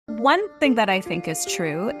One thing that I think is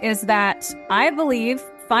true is that I believe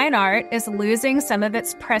fine art is losing some of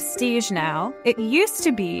its prestige now. It used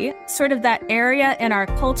to be sort of that area in our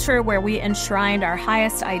culture where we enshrined our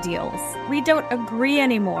highest ideals. We don't agree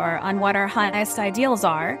anymore on what our highest ideals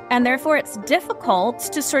are, and therefore it's difficult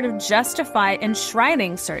to sort of justify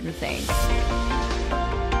enshrining certain things.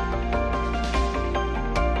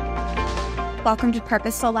 Welcome to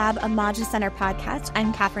Purposeful Lab, a Maja Center podcast.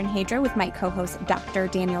 I'm Katherine Hadra with my co-host, Dr.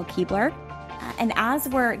 Daniel Keebler. And as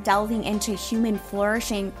we're delving into human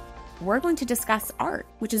flourishing, we're going to discuss art,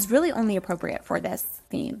 which is really only appropriate for this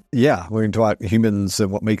theme. Yeah, we're going to talk humans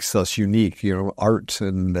and what makes us unique. You know, art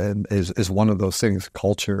and is one of those things,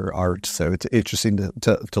 culture, art. So it's interesting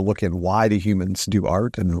to look at why do humans do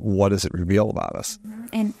art and what does it reveal about us?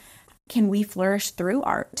 And can we flourish through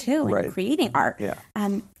art too, and creating art? Yeah.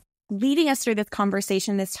 Leading us through this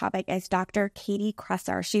conversation, this topic, is Dr. Katie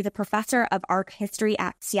Kresser. She's a professor of art history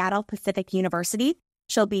at Seattle Pacific University.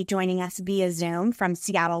 She'll be joining us via Zoom from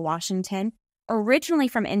Seattle, Washington. Originally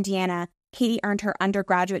from Indiana, Katie earned her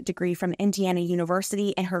undergraduate degree from Indiana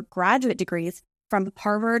University and her graduate degrees from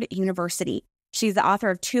Harvard University. She's the author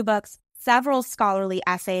of 2 books, several scholarly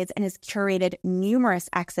essays, and has curated numerous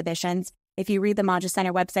exhibitions. If you read the Maja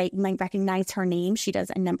Center website, you might recognize her name. She does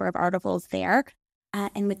a number of articles there.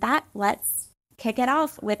 And with that, let's kick it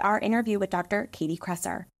off with our interview with Dr. Katie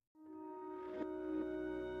Kresser.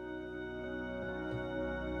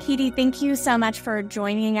 Katie, thank you so much for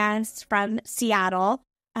joining us from Seattle.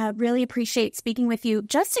 Really appreciate speaking with you.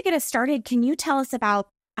 Just to get us started, can you tell us about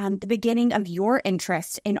the beginning of your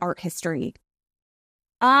interest in art history?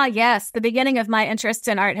 Yes, the beginning of my interest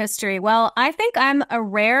in art history. Well, I think I'm a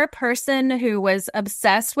rare person who was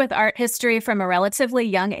obsessed with art history from a relatively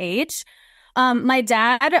young age. My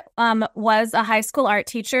dad was a high school art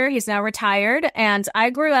teacher. He's now retired. And I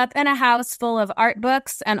grew up in a house full of art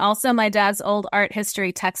books and also my dad's old art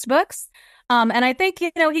history textbooks. And I think,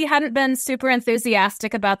 he hadn't been super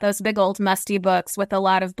enthusiastic about those big old musty books with a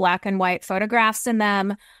lot of black and white photographs in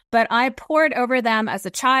them. But I pored over them as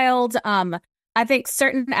a child. I think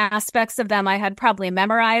certain aspects of them I had probably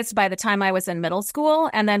memorized by the time I was in middle school.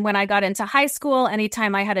 And then when I got into high school,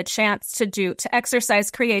 anytime I had a chance to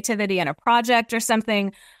exercise creativity in a project or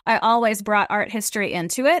something, I always brought art history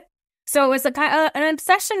into it. So it was an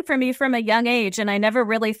obsession for me from a young age. And I never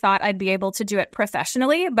really thought I'd be able to do it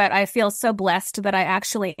professionally, but I feel so blessed that I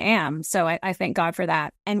actually am. So I thank God for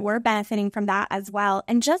that. And we're benefiting from that as well.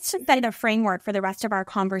 And just to set a framework for the rest of our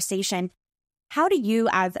conversation, how do you,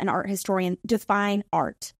 as an art historian, define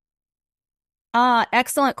art?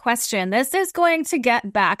 Excellent question. This is going to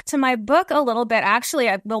get back to my book a little bit. Actually,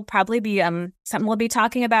 it will probably be something we'll be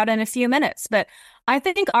talking about in a few minutes. But I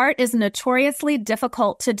think art is notoriously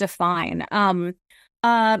difficult to define.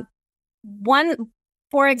 For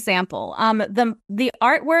example, the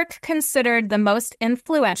artwork considered the most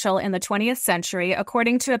influential in the 20th century,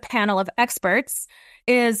 according to a panel of experts,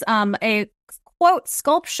 is a quote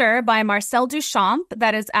sculpture by Marcel Duchamp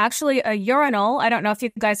that is actually a urinal. I don't know if you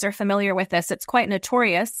guys are familiar with this. It's quite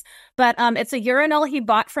notorious, but it's a urinal he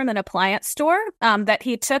bought from an appliance store that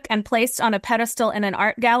he took and placed on a pedestal in an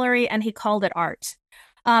art gallery, and he called it art.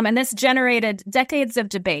 And this generated decades of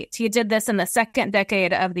debate. He did this in the second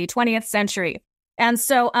decade of the 20th century. And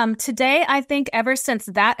so today, I think ever since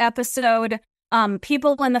that episode,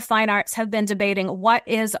 people in the fine arts have been debating what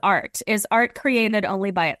is art. Is art created only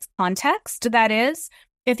by its context? That is,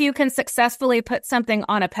 if you can successfully put something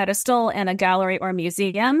on a pedestal in a gallery or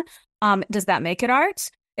museum, does that make it art?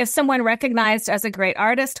 If someone recognized as a great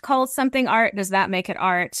artist calls something art, does that make it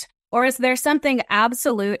art? Or is there something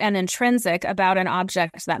absolute and intrinsic about an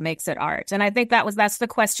object that makes it art? And I think that's the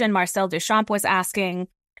question Marcel Duchamp was asking.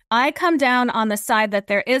 I come down on the side that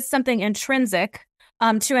there is something intrinsic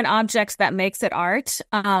to an object that makes it art.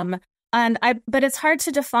 But it's hard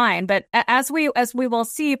to define. But as we will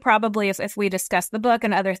see, probably if we discuss the book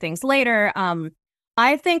and other things later,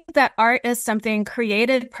 I think that art is something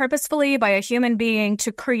created purposefully by a human being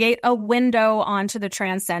to create a window onto the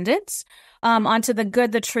transcendent, onto the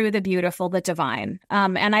good, the true, the beautiful, the divine.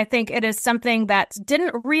 And I think it is something that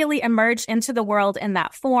didn't really emerge into the world in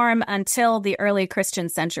that form until the early Christian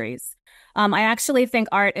centuries. I actually think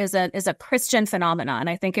art is a Christian phenomenon.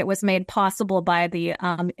 I think it was made possible by the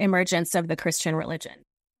emergence of the Christian religion.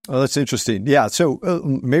 Oh, that's interesting. Yeah. So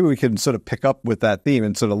maybe we can sort of pick up with that theme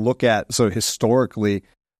and sort of look at sort of historically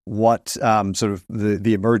what sort of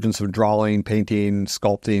the emergence of drawing, painting,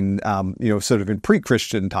 sculpting, sort of in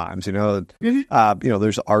pre-Christian times.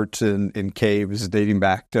 There's art in caves dating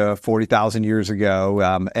back to 40,000 years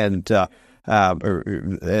ago, and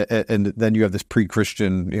and then you have this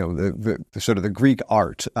pre-Christian, the sort of the Greek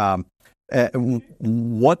art.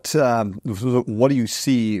 What do you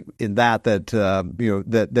see in that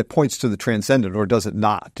points to the transcendent, or does it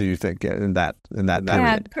not? Do you think in that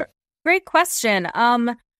period? Great question.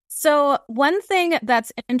 So one thing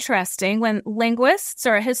that's interesting when linguists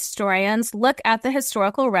or historians look at the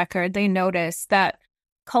historical record, they notice that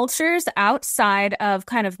cultures outside of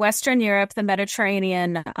kind of Western Europe, the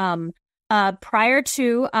Mediterranean, prior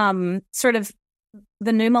to sort of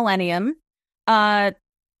the new millennium,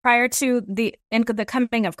 prior to the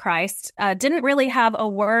coming of Christ, didn't really have a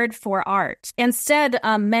word for art. Instead,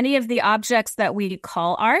 many of the objects that we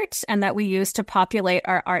call art and that we use to populate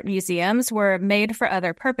our art museums were made for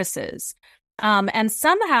other purposes. And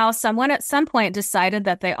somehow someone at some point decided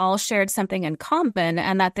that they all shared something in common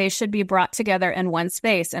and that they should be brought together in one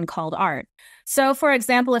space and called art. So, for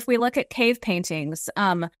example, if we look at cave paintings,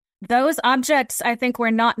 those objects, I think,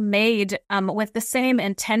 were not made with the same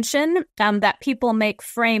intention that people make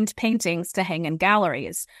framed paintings to hang in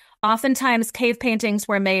galleries. Oftentimes, cave paintings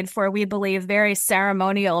were made for, we believe, very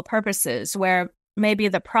ceremonial purposes, where maybe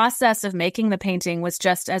the process of making the painting was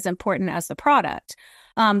just as important as the product.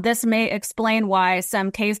 This may explain why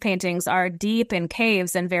some cave paintings are deep in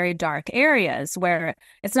caves in very dark areas where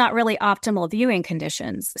it's not really optimal viewing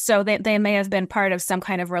conditions. So they may have been part of some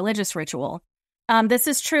kind of religious ritual. This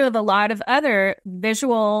is true of a lot of other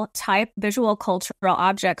visual cultural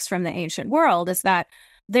objects from the ancient world, is that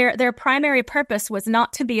their primary purpose was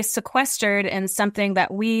not to be sequestered in something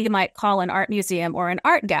that we might call an art museum or an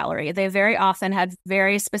art gallery. They very often had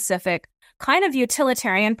very specific kind of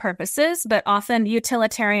utilitarian purposes, but often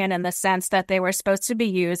utilitarian in the sense that they were supposed to be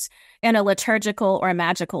used in a liturgical or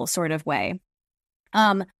magical sort of way.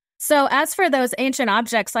 So as for those ancient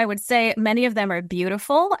objects, I would say many of them are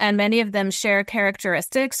beautiful and many of them share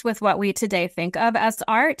characteristics with what we today think of as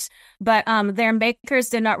art, but their makers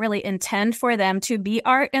did not really intend for them to be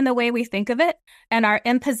art in the way we think of it. And our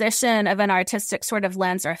imposition of an artistic sort of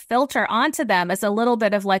lens or filter onto them is a little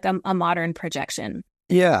bit of like a modern projection.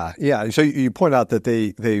 Yeah. So you point out that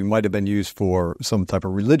they might have been used for some type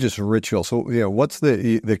of religious ritual. So what's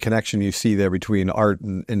the connection you see there between art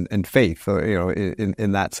and faith?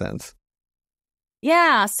 In that sense.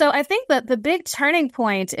 Yeah. So I think that the big turning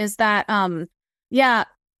point is that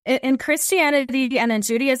in Christianity and in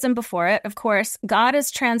Judaism before it, of course, God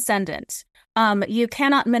is transcendent. You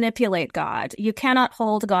cannot manipulate God. You cannot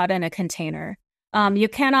hold God in a container. You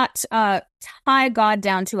cannot tie God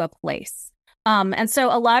down to a place. And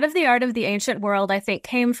so a lot of the art of the ancient world, I think,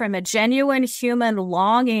 came from a genuine human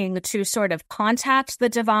longing to sort of contact the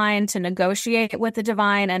divine, to negotiate with the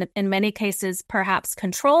divine, and in many cases, perhaps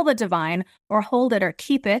control the divine or hold it or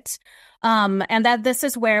keep it. And that this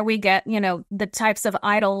is where we get, the types of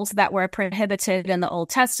idols that were prohibited in the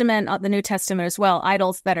Old Testament, the New Testament as well,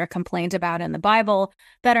 idols that are complained about in the Bible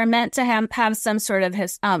that are meant to have some sort of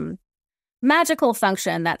magical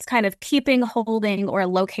function that's kind of keeping, holding, or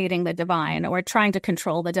locating the divine, or trying to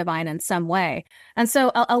control the divine in some way. And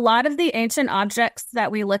so a lot of the ancient objects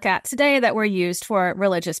that we look at today that were used for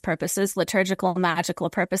religious purposes, liturgical, magical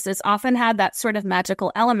purposes, often had that sort of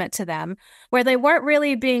magical element to them, where they weren't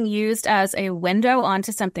really being used as a window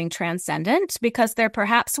onto something transcendent, because there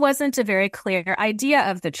perhaps wasn't a very clear idea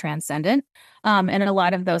of the transcendent in a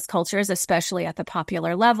lot of those cultures, especially at the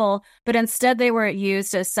popular level. But instead, they were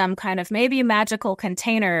used as some kind of maybe magical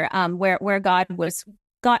container where God was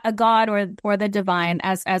a god or the divine,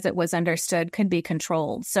 as it was understood, could be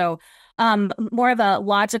controlled. So more of a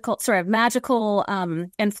logical sort of magical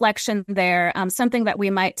inflection there, something that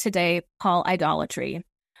we might today call idolatry.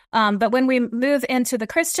 But when we move into the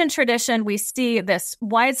Christian tradition, we see this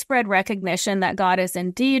widespread recognition that God is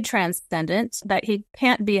indeed transcendent, that he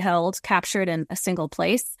can't be held, captured in a single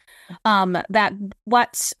place. A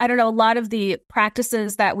lot of the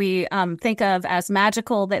practices that we think of as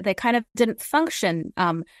magical, that they kind of didn't function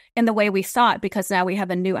in the way we thought, because now we have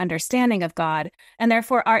a new understanding of God. And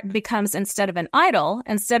therefore, art becomes, instead of an idol,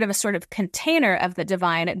 instead of a sort of container of the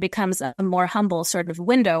divine, it becomes a more humble sort of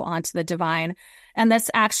window onto the divine. And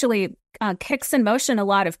this actually kicks in motion a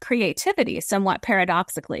lot of creativity, somewhat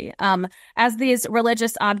paradoxically. As these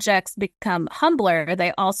religious objects become humbler,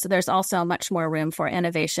 there's also much more room for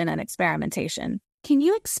innovation and experimentation. Can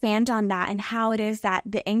you expand on that and how it is that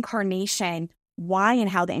the incarnation, why and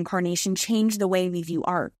how the incarnation changed the way we view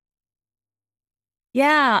art?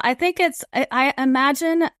 Yeah, I think I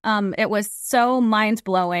imagine it was so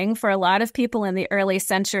mind-blowing for a lot of people in the early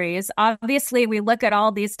centuries. Obviously, we look at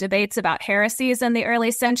all these debates about heresies in the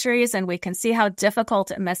early centuries, and we can see how difficult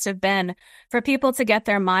it must have been for people to get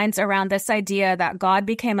their minds around this idea that God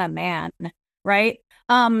became a man, right?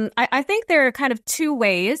 I think there are kind of two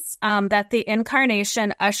ways that the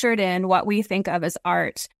incarnation ushered in what we think of as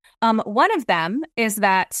art. One of them is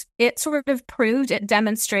that it sort of it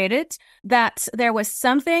demonstrated that there was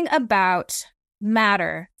something about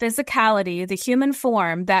matter, physicality, the human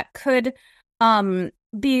form that could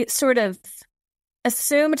be sort of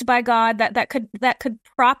assumed by God, that could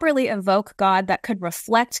properly evoke God, that could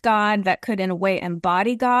reflect God, that could in a way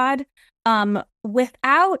embody God,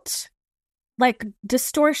 without like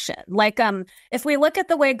distortion. Like if we look at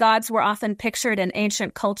the way gods were often pictured in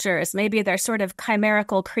ancient cultures, maybe they're sort of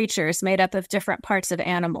chimerical creatures made up of different parts of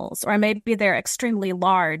animals, or maybe they're extremely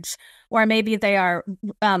large, or maybe they are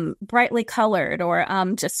brightly colored, or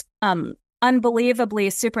just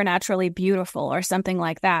unbelievably supernaturally beautiful, or something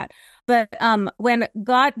like that. But when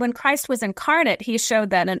Christ was incarnate, he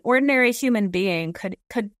showed that an ordinary human being could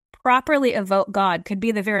properly evoke God, could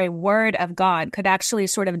be the very word of God, could actually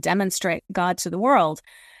sort of demonstrate God to the world.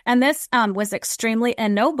 And this was extremely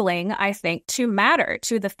ennobling, I think, to matter,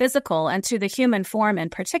 to the physical and to the human form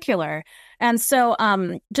in particular. And so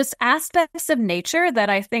just aspects of nature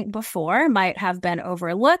that I think before might have been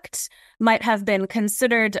overlooked, might have been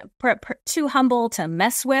considered too humble to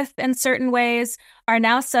mess with in certain ways, are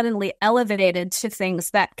now suddenly elevated to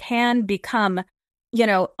things that can become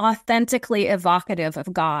authentically evocative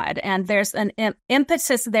of God. And there's an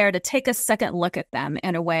impetus there to take a second look at them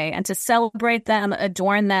in a way and to celebrate them,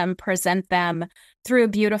 adorn them, present them through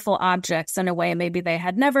beautiful objects in a way maybe they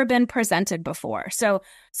had never been presented before. So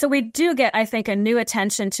we do get, I think, a new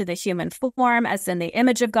attention to the human form as in the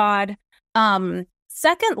image of God.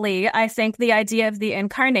 Secondly, I think the idea of the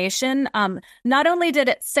incarnation, not only did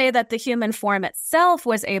it say that the human form itself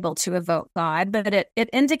was able to evoke God, but it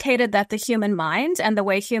indicated that the human mind and the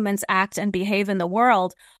way humans act and behave in the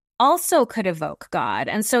world also could evoke God.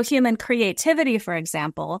 And so human creativity, for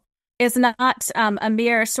example, is not a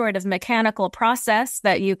mere sort of mechanical process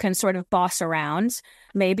that you can sort of boss around.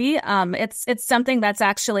 Maybe it's something that's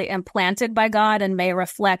actually implanted by God and may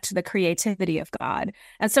reflect the creativity of God.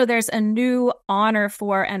 And so there's a new honor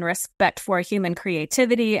for and respect for human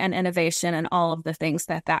creativity and innovation and all of the things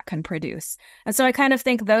that can produce. And so I kind of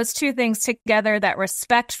think those two things together, that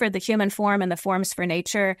respect for the human form and the forms for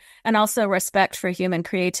nature, and also respect for human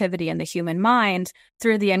creativity and the human mind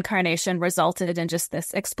through the incarnation, resulted in just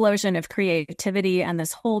this explosion of creativity and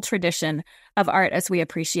this whole tradition of art as we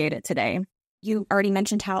appreciate it today. You already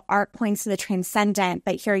mentioned how art points to the transcendent,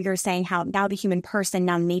 but here you're saying how now the human person,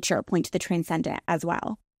 now nature, point to the transcendent as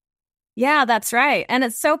well. Yeah, that's right. And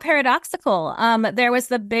it's so paradoxical. There was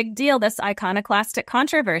the big deal, this iconoclastic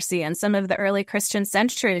controversy in some of the early Christian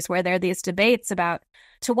centuries, where there are these debates about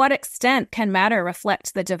to what extent can matter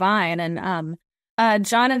reflect the divine. And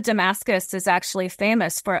John of Damascus is actually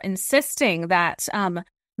famous for insisting that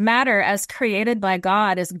matter as created by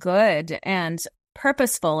God is good and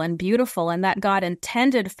purposeful and beautiful, and that God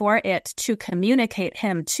intended for it to communicate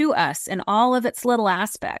him to us in all of its little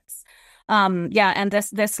aspects. And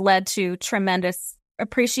this led to tremendous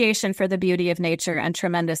appreciation for the beauty of nature and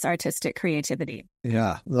tremendous artistic creativity.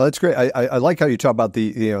 Yeah, well, that's great. I like how you talk about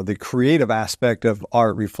the creative aspect of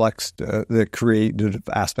art reflects the creative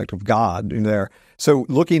aspect of God in there. So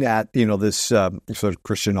looking at this sort of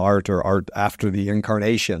Christian art or art after the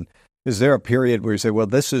incarnation, is there a period where you say, well,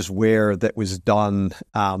 this is where that was done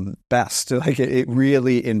best? Like it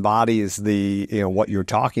really embodies the what you're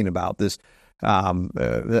talking about, this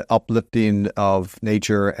the uplifting of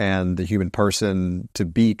nature and the human person to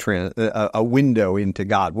be a window into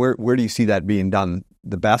God. Where do you see that being done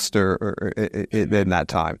the best, or in that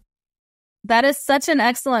time? That is such an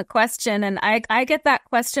excellent question, and I get that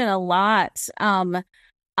question a lot.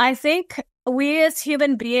 I think we as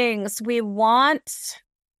human beings, we want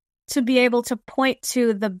to be able to point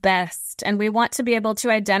to the best, and we want to be able to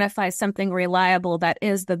identify something reliable that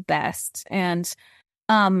is the best. And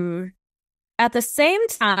at the same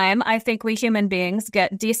time, I think we human beings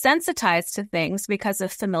get desensitized to things because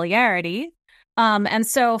of familiarity. And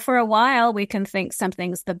so for a while, we can think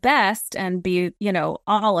something's the best and be,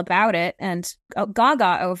 all about it and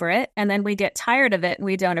gaga over it. And then we get tired of it and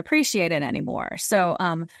we don't appreciate it anymore. So,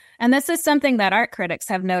 and this is something that art critics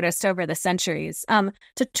have noticed over the centuries.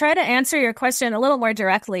 To try to answer your question a little more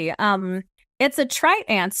directly, it's a trite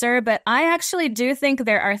answer, but I actually do think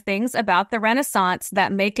there are things about the Renaissance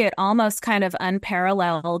that make it almost kind of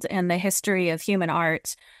unparalleled in the history of human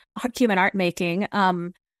art making.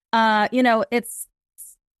 It's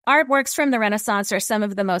artworks from the Renaissance are some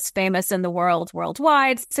of the most famous in the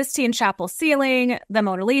worldwide. Sistine Chapel ceiling, the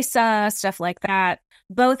Mona Lisa, stuff like that,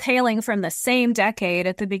 both hailing from the same decade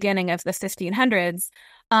at the beginning of the 1500s.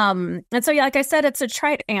 And so, yeah, like I said, it's a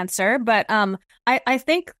trite answer, but I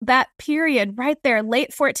think that period right there,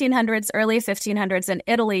 late 1400s, early 1500s in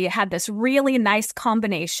Italy, had this really nice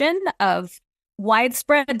combination of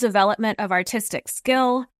widespread development of artistic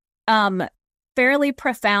skill, fairly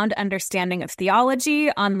profound understanding of theology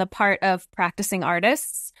on the part of practicing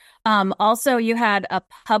artists. Also, you had a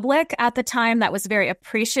public at the time that was very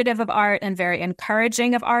appreciative of art and very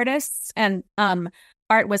encouraging of artists, and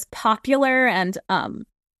art was popular, and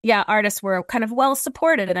artists were kind of well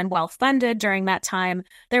supported and well funded during that time.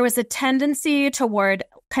 There was a tendency toward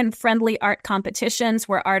kind of friendly art competitions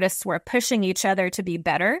where artists were pushing each other to be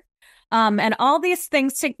better. And all these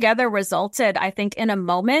things together resulted, I think, in a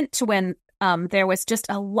moment when there was just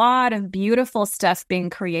a lot of beautiful stuff being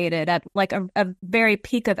created at like a very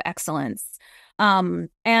peak of excellence. So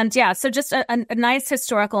just a nice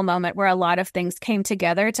historical moment where a lot of things came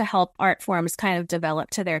together to help art forms kind of develop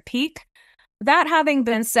to their peak. That having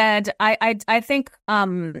been said, I think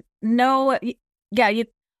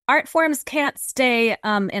art forms can't stay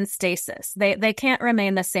in stasis. They can't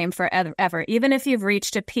remain the same forever. Even if you've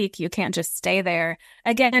reached a peak, you can't just stay there.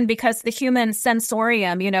 Again, because the human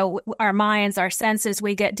sensorium, our minds, our senses,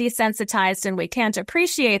 we get desensitized and we can't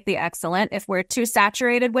appreciate the excellent if we're too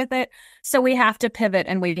saturated with it. So we have to pivot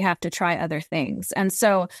and we have to try other things. And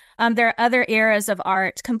so there are other eras of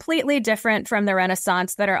art completely different from the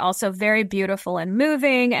Renaissance that are also very beautiful and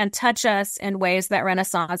moving and touch us in ways that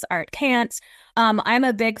Renaissance art can't. I'm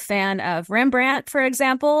a big fan of Rembrandt, for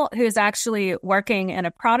example, who's actually working in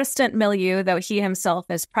a Protestant milieu, though he himself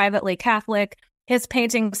is privately Catholic. His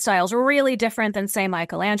painting style is really different than, say,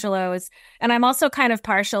 Michelangelo's. And I'm also kind of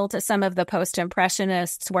partial to some of the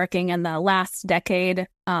post-impressionists working in the last decade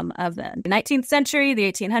of the 19th century,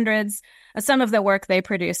 the 1800s. Some of the work they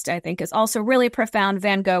produced, I think, is also really profound.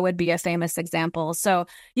 Van Gogh would be a famous example. So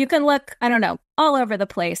you can look, all over the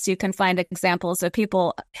place. You can find examples of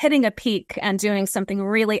people hitting a peak and doing something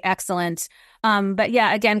really excellent. But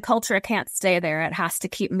yeah, again, culture can't stay there. It has to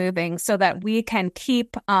keep moving so that we can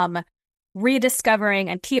keep rediscovering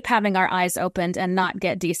and keep having our eyes opened and not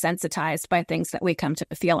get desensitized by things that we come to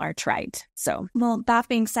feel are trite. So, well, that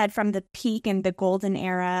being said, from the peak and the golden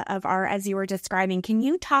era of art, as you were describing, can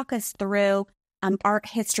you talk us through art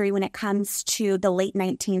history when it comes to the late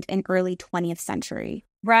 19th and early 20th century?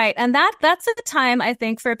 Right. And that's a time, I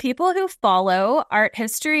think, for people who follow art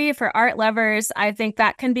history, for art lovers, I think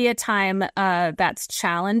that can be a time that's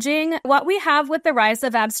challenging. What we have with the rise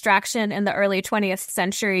of abstraction in the early 20th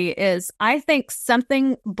century is, I think,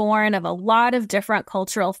 something born of a lot of different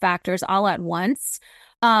cultural factors all at once.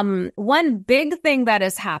 One big thing that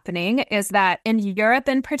is happening is that in Europe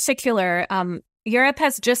in particular, Europe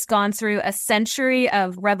has just gone through a century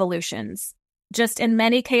of revolutions. Just in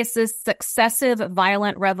many cases, successive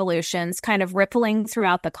violent revolutions kind of rippling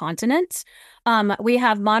throughout the continent. We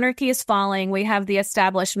have monarchies falling. We have the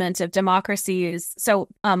establishment of democracies. So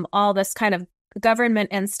all this kind of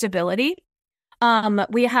government instability.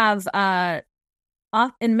 We have,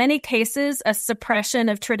 in many cases, a suppression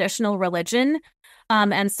of traditional religion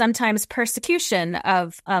and sometimes persecution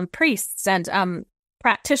of priests and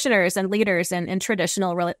practitioners and leaders in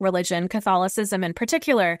traditional religion, Catholicism in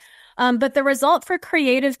particular. But the result for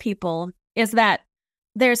creative people is that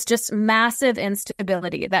there's just massive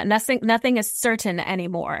instability, that nothing is certain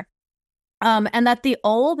anymore. And that the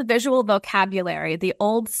old visual vocabulary, the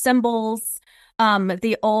old symbols,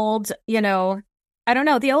 the old,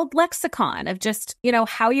 the old lexicon of just,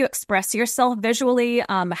 how you express yourself visually,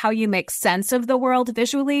 how you make sense of the world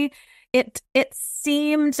visually, it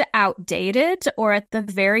seemed outdated, or at the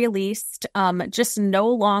very least, just no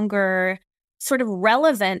longer sort of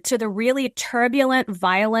relevant to the really turbulent,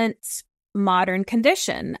 violent modern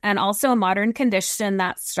condition, and also a modern condition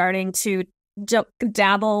that's starting to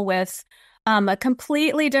dabble with a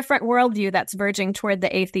completely different worldview that's verging toward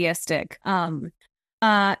the atheistic.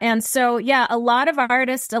 And so, yeah, a lot of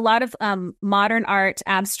artists, a lot of modern art,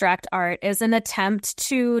 abstract art, is an attempt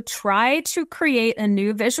to try to create a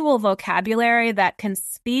new visual vocabulary that can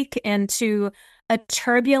speak into a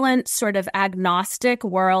turbulent, sort of agnostic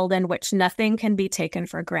world in which nothing can be taken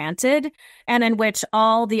for granted, and in which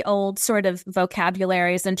all the old sort of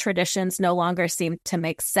vocabularies and traditions no longer seem to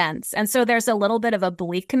make sense. And so there's a little bit of a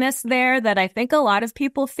bleakness there that I think a lot of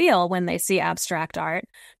people feel when they see abstract art.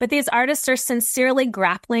 But these artists are sincerely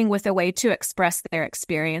grappling with a way to express their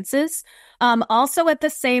experiences. Also, at the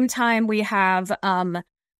same time, we have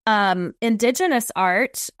indigenous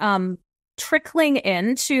art trickling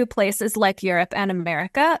into places like Europe and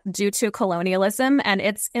America due to colonialism, and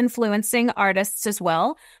it's influencing artists as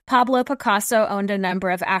well. Pablo Picasso owned a number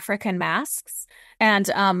of African masks, And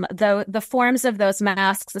the forms of those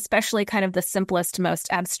masks, especially kind of the simplest, most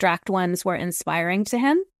abstract ones, were inspiring to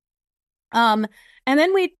him. And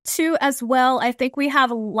then we too, as well, I think we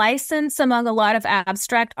have a license among a lot of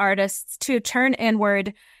abstract artists to turn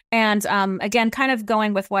inward. And again, kind of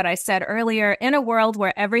going with what I said earlier, in a world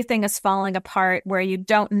where everything is falling apart, where you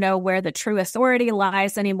don't know where the true authority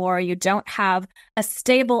lies anymore, you don't have a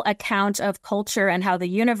stable account of culture and how the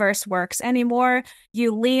universe works anymore,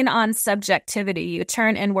 you lean on subjectivity, you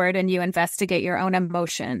turn inward and you investigate your own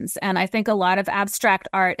emotions. And I think a lot of abstract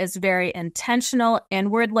art is very intentional,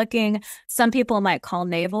 inward looking. Some people might call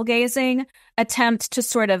navel gazing, attempt to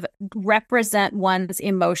sort of represent one's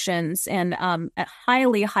emotions in a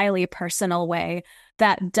highly personal way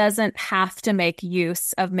that doesn't have to make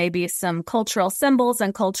use of maybe some cultural symbols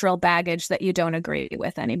and cultural baggage that you don't agree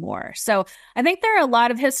with anymore. So I think there are a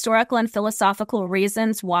lot of historical and philosophical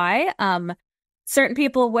reasons why certain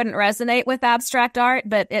people wouldn't resonate with abstract art,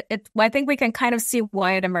 but I think we can kind of see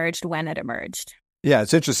why it emerged when it emerged. Yeah,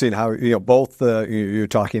 it's interesting how, both you're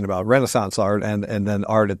talking about Renaissance art and then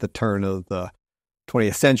art at the turn of the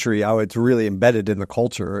 20th century, how it's really embedded in the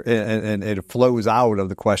culture and it flows out of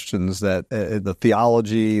the questions that the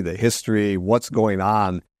theology, the history, what's going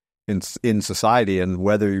on in society, and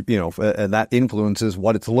whether, and that influences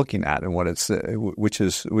what it's looking at and what it's, which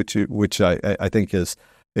I think is,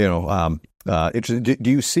 interesting.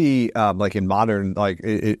 Do you see, like in modern, like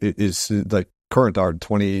is the current art,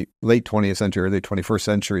 late 20th century, early 21st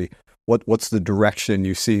century, what's the direction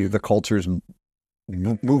you see the culture's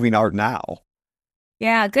moving art now?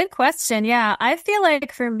 Yeah, good question. Yeah, I feel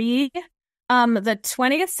like for me, the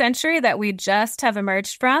 20th century that we just have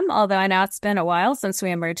emerged from, although I know it's been a while since we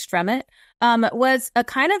emerged from it, was a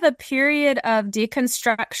kind of a period of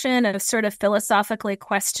deconstruction, of sort of philosophically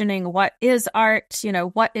questioning what is art,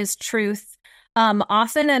 what is truth,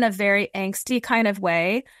 often in a very angsty kind of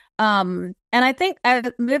way. And I think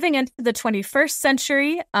moving into the 21st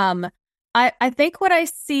century, I think what I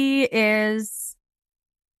see is,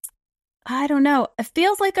 I don't know, it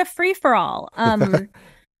feels like a free-for-all.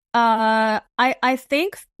 I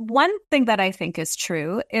think one thing that I think is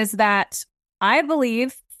true is that I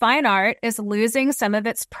believe fine art is losing some of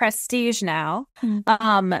its prestige now,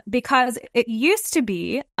 because it used to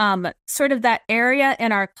be sort of that area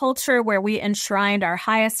in our culture where we enshrined our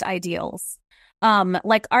highest ideals.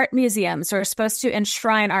 Like art museums are supposed to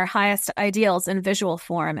enshrine our highest ideals in visual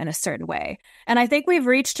form in a certain way. And I think we've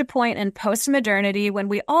reached a point in postmodernity when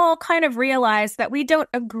we all kind of realize that we don't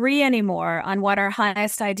agree anymore on what our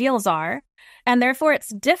highest ideals are. And therefore, it's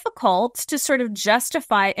difficult to sort of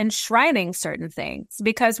justify enshrining certain things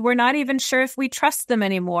because we're not even sure if we trust them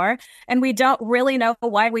anymore. And we don't really know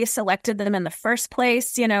why we selected them in the first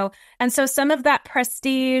place, And so some of that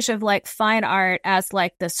prestige of like fine art as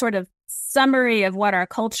like the sort of summary of what our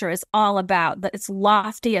culture is all about, that its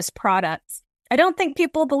loftiest products, I don't think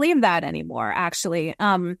people believe that anymore, actually.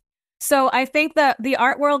 So I think that the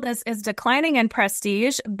art world is declining in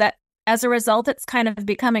prestige, that as a result, it's kind of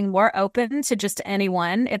becoming more open to just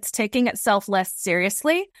anyone. It's taking itself less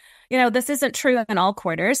seriously. This isn't true in all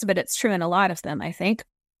quarters, but it's true in a lot of them, I think.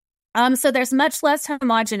 So there's much less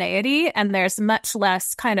homogeneity and there's much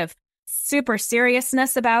less kind of super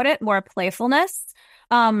seriousness about it, more playfulness.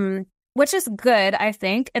 Which is good, I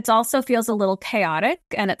think. It also feels a little chaotic,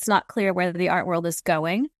 and it's not clear where the art world is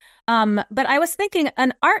going. But I was thinking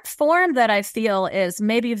an art form that I feel is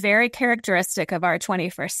maybe very characteristic of our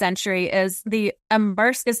 21st century is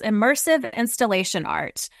immersive installation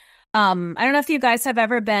art. I don't know if you guys have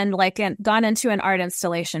ever been gone into an art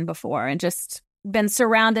installation before and just been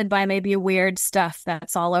surrounded by maybe weird stuff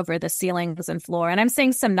that's all over the ceilings and floor. And I'm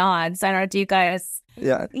seeing some nods. I don't know, do you guys...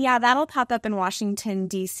 Yeah, that'll pop up in Washington,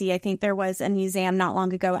 D.C. I think there was a museum not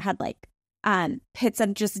long ago. It had pits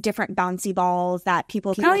of just different bouncy balls that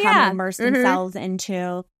people can come and immerse themselves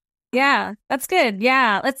into. Yeah, that's good.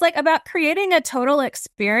 Yeah, it's about creating a total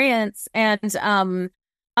experience. And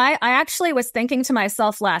I actually was thinking to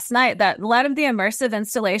myself last night that a lot of the immersive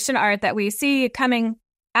installation art that we see coming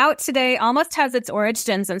out today almost has its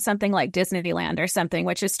origins in something like Disneyland or something,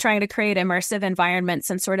 which is trying to create immersive environments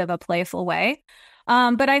in sort of a playful way.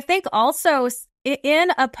 But I think also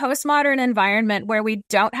in a postmodern environment where we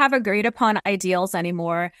don't have agreed upon ideals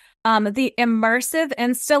anymore, the immersive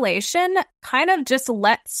installation kind of just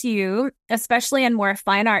lets you, especially in more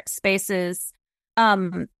fine art spaces,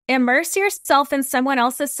 immerse yourself in someone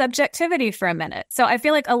else's subjectivity for a minute. So I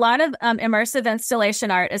feel like a lot of immersive installation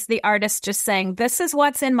art is the artist just saying, this is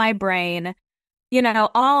what's in my brain.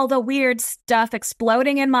 All the weird stuff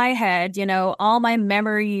exploding in my head, all my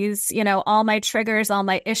memories, all my triggers, all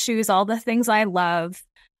my issues, all the things I love.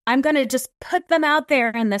 I'm going to just put them out there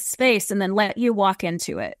in this space and then let you walk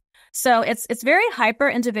into it. So it's very hyper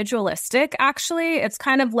individualistic, actually. It's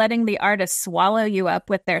kind of letting the artist swallow you up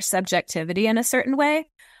with their subjectivity in a certain way.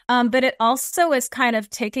 But it also is kind of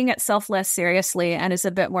taking itself less seriously and is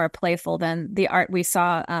a bit more playful than the art we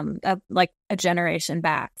saw like a generation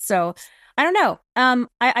back. So I don't know.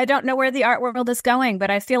 I don't know where the art world is going, but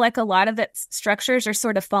I feel like a lot of its structures are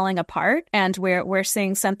sort of falling apart, and we're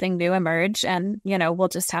seeing something new emerge, and we'll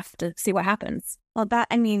just have to see what happens. Well, that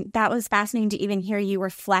was fascinating to even hear you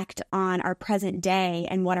reflect on our present day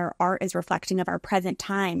and what our art is reflecting of our present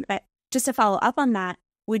time. But just to follow up on that,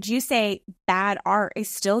 would you say bad art is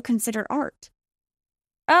still considered art?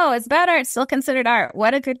 Oh, is bad art still considered art?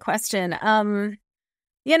 What a good question.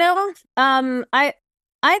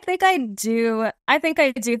 I think I do. I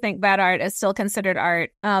do think bad art is still considered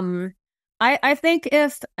art. I think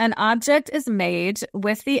if an object is made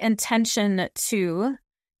with the intention to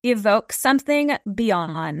evoke something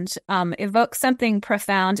beyond, evoke something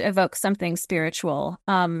profound, evoke something spiritual,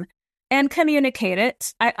 and communicate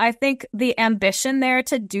it. I think the ambition there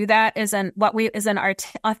to do that is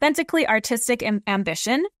authentically artistic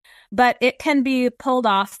ambition, but it can be pulled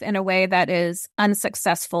off in a way that is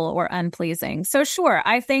unsuccessful or unpleasing. So sure,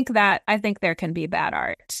 I think there can be bad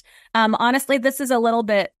art. Honestly, this is a little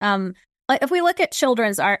bit, like if we look at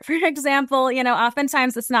children's art, for example,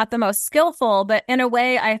 oftentimes it's not the most skillful, but in a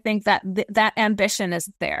way, I think that that ambition is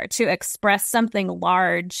there to express something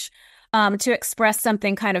large, to express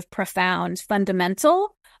something kind of profound,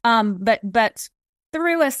 fundamental, but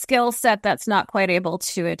through a skill set that's not quite able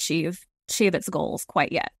to achieve its goals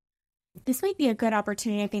quite yet. This might be a good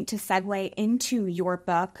opportunity, I think, to segue into your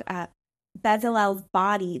book, Bezalel's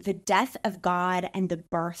Body, The Death of God and the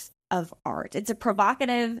Birth of Art. It's a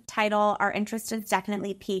provocative title. Our interest is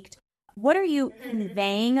definitely piqued. What are you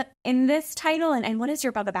conveying in this title, and what is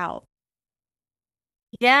your book about?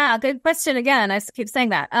 Yeah, good question again. I keep saying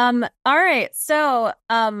that. All right. So,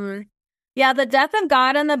 The Death of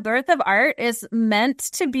God and the Birth of Art is meant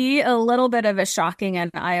to be a little bit of a shocking and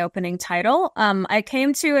eye-opening title. I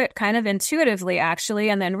came to it kind of intuitively, actually,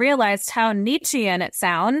 and then realized how Nietzschean it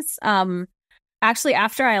sounds. Actually,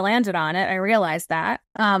 after I landed on it, I realized that.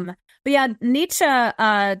 Nietzsche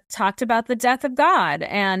talked about the death of God,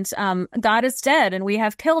 and God is dead, and we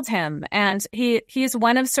have killed him. And he's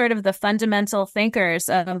one of sort of the fundamental thinkers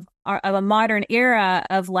of a modern era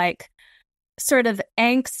of like sort of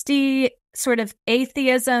angsty sort of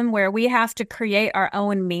atheism, where we have to create our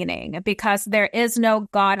own meaning because there is no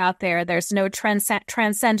God out there. There's no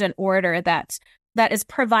transcendent order that is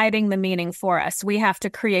providing the meaning for us. We have to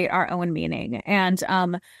create our own meaning. And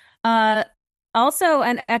also,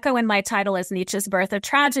 an echo in my title is Nietzsche's Birth of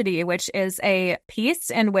Tragedy, which is a piece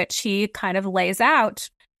in which he kind of lays out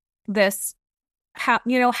this,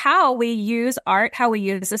 how we use art, how we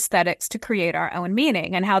use aesthetics to create our own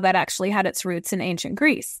meaning, and how that actually had its roots in ancient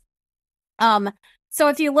Greece. So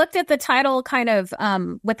if you looked at the title kind of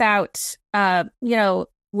without,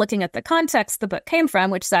 looking at the context the book came from,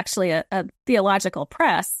 which is actually a theological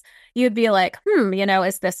press, you'd be like,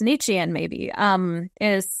 is this Nietzschean maybe?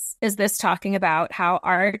 Is this talking about how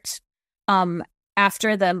art,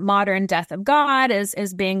 after the modern death of God,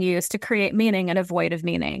 is being used to create meaning in a void of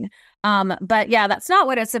meaning? But that's not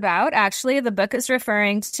what it's about. Actually, the book is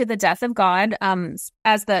referring to the death of God,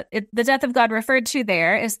 as the death of God referred to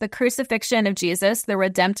there is the crucifixion of Jesus, the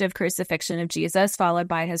redemptive crucifixion of Jesus, followed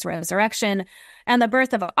by his resurrection. And the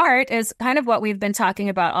birth of art is kind of what we've been talking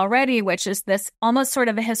about already, which is this almost sort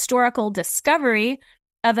of a historical discovery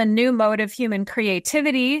of a new mode of human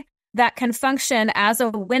creativity that can function as a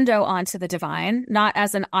window onto the divine, not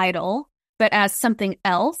as an idol, but as something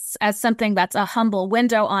else, as something that's a humble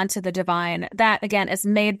window onto the divine that, again, is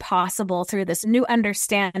made possible through this new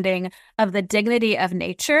understanding of the dignity of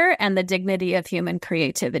nature and the dignity of human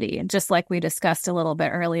creativity, just like we discussed a little bit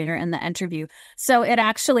earlier in the interview. So it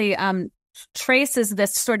actually traces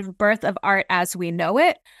this sort of birth of art as we know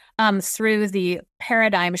it through the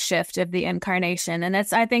paradigm shift of the incarnation. And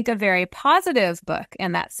it's, I think, a very positive book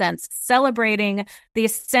in that sense, celebrating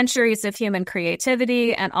these centuries of human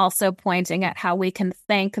creativity and also pointing at how we can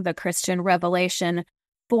thank the Christian revelation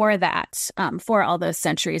for that, for all those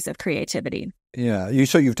centuries of creativity. Yeah.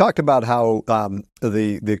 So you've talked about how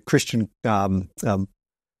the Christian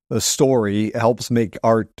story helps make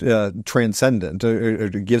art transcendent, or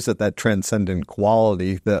gives it that transcendent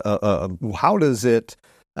quality. How does it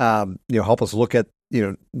help us look at,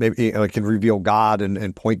 maybe it can reveal God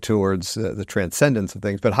and point towards the transcendence of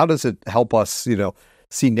things, but how does it help us,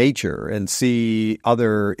 see nature and see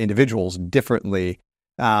other individuals differently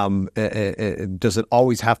Does it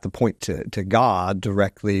always have to point to God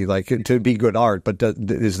directly, like to be good art? But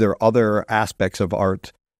is there other aspects of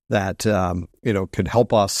art that could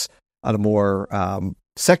help us on a more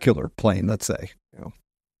secular plane, let's say?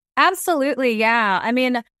 Absolutely, yeah. I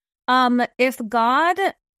mean, if God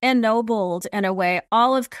ennobled in a way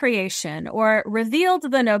all of creation or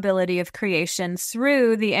revealed the nobility of creation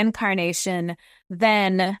through the incarnation,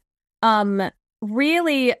 then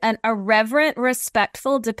really a reverent,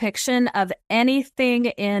 respectful depiction of anything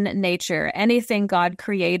in nature, anything God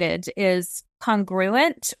created, is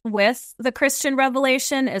congruent with the Christian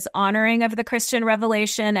revelation, is honoring of the Christian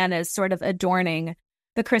revelation, and is sort of adorning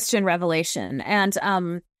the Christian revelation. And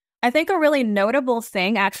I think a really notable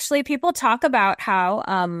thing, actually, people talk about how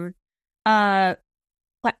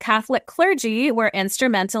Catholic clergy were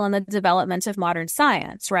instrumental in the development of modern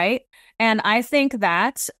science, right? And I think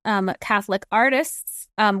that Catholic artists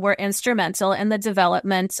were instrumental in the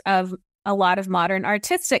development of a lot of modern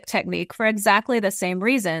artistic technique for exactly the same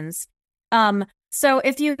reasons. So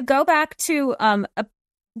if you go back to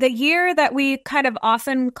the year that we kind of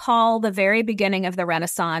often call the very beginning of the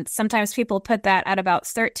Renaissance, sometimes people put that at about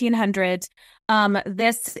 1300.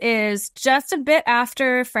 This is just a bit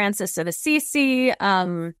after Francis of Assisi,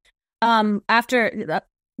 after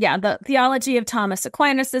the theology of Thomas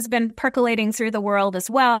Aquinas has been percolating through the world as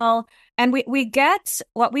well. And we get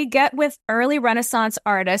what we get with early Renaissance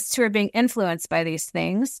artists who are being influenced by these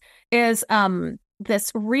things is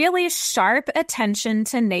this really sharp attention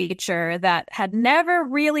to nature that had never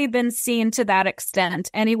really been seen to that extent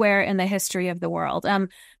anywhere in the history of the world.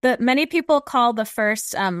 Many people call the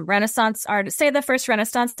first Renaissance artist, say the first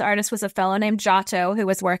Renaissance artist was a fellow named Giotto who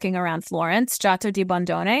was working around Florence, Giotto di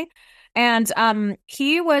Bondone. And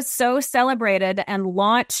he was so celebrated and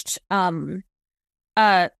launched, because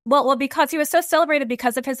he was so celebrated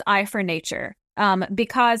because of his eye for nature,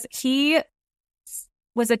 because he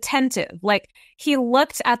was attentive. Like, he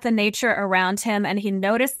looked at the nature around him and he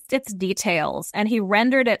noticed its details, and he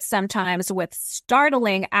rendered it sometimes with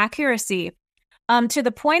startling accuracy, to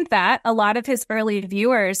the point that a lot of his early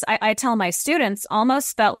viewers, I tell my students,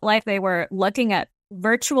 almost felt like they were looking at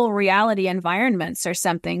virtual reality environments or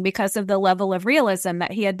something because of the level of realism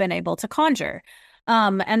that he had been able to conjure.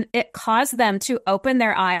 And it caused them to open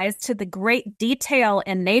their eyes to the great detail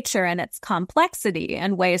in nature and its complexity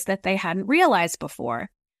in ways that they hadn't realized before.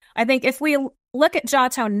 I think if we look at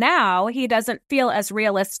Giotto now, he doesn't feel as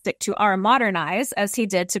realistic to our modern eyes as he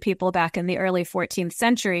did to people back in the early 14th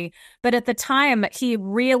century. But at the time, he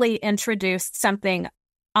really introduced something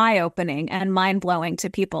eye-opening and mind-blowing to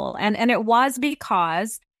people. And it was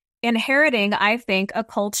because inheriting, I think, a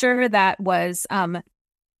culture that was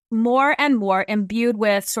more and more imbued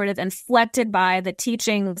with, sort of inflected by the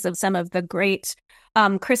teachings of some of the great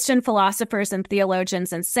Christian philosophers and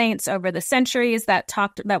theologians and saints over the centuries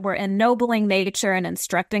that were ennobling nature and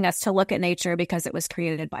instructing us to look at nature because it was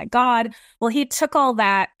created by God. Well, he took all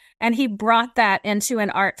that and he brought that into an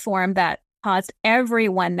art form that caused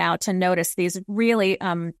everyone now to notice these really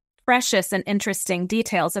precious and interesting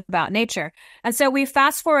details about nature. And so we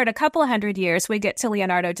fast forward a couple of hundred years, we get to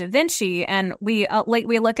Leonardo da Vinci, and we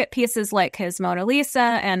look at pieces like his Mona Lisa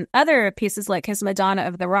and other pieces like his Madonna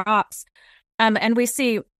of the Rocks, and we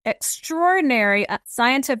see extraordinary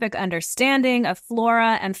scientific understanding of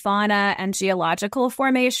flora and fauna and geological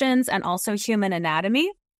formations and also human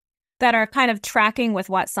anatomy that are kind of tracking with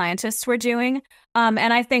what scientists were doing. And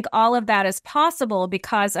I think all of that is possible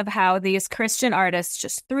because of how these Christian artists,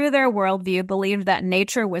 just through their worldview, believed that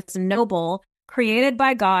nature was noble, created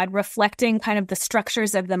by God, reflecting kind of the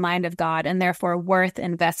structures of the mind of God, and therefore worth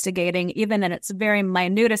investigating, even in its very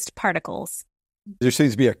minutest particles. There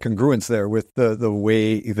seems to be a congruence there with the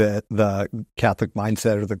way that the Catholic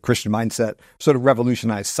mindset or the Christian mindset sort of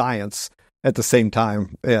revolutionized science. At the same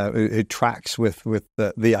time, it tracks with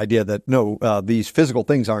the idea that no, these physical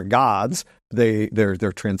things aren't gods. They're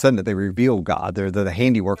transcendent. They reveal God. They're the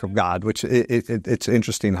handiwork of God. Which it's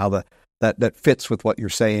interesting how that fits with what you're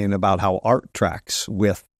saying about how art tracks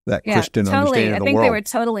with that Christian understanding of the world. I think they were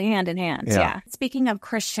totally hand in hand. Yeah. Speaking of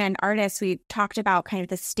Christian artists, we talked about kind of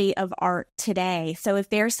the state of art today. So if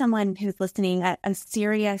there's someone who's listening, a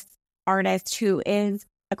serious artist who is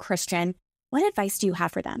a Christian, what advice do you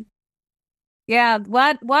have for them? Yeah,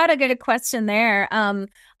 what a good question there.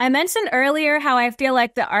 I mentioned earlier how I feel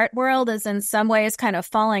like the art world is in some ways kind of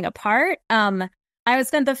falling apart.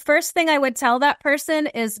 The first thing I would tell that person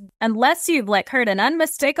is, unless you've heard an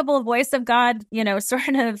unmistakable voice of God,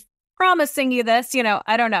 sort of promising you this,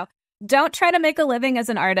 I don't know. Don't try to make a living as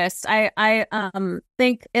an artist. I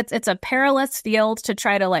think it's a perilous field to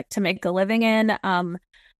try to make a living in.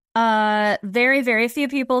 Very, very few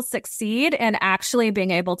people succeed in actually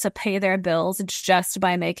being able to pay their bills just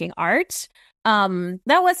by making art. That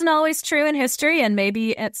wasn't always true in history, and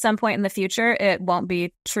maybe at some point in the future it won't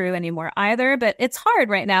be true anymore either. But it's hard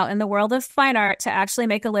right now in the world of fine art to actually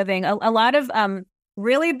make a living. A lot of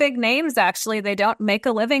really big names, actually, they don't make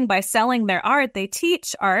a living by selling their art. They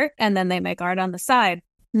teach art and then they make art on the side.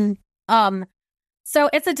 So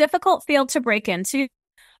it's a difficult field to break into.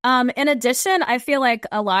 In addition, I feel like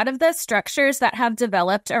a lot of the structures that have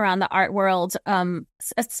developed around the art world,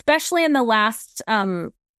 especially in the last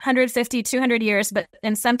 150, 200 years, but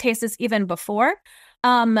in some cases even before,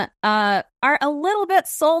 are a little bit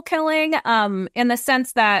soul killing in the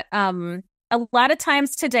sense that a lot of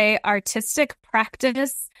times today, artistic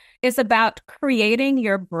practice is about creating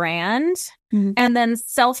your brand and then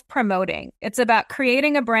self-promoting. It's about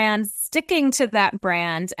creating a brand, sticking to that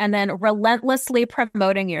brand, and then relentlessly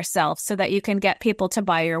promoting yourself so that you can get people to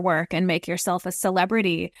buy your work and make yourself a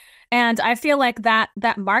celebrity. And I feel like that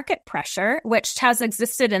market pressure, which has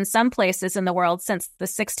existed in some places in the world since the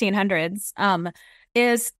 1600s,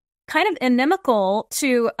 is kind of inimical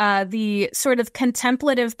to the sort of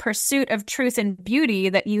contemplative pursuit of truth and beauty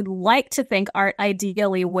that you'd like to think art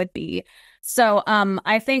ideally would be. So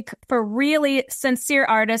I think for really sincere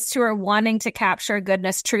artists who are wanting to capture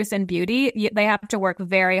goodness, truth, and beauty, they have to work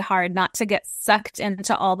very hard not to get sucked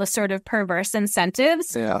into all the sort of perverse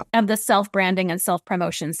incentives of the self-branding and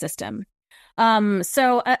self-promotion system.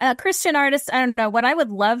 So a Christian artist, I don't know, what I would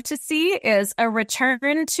love to see is a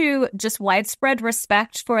return to just widespread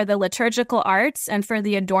respect for the liturgical arts and for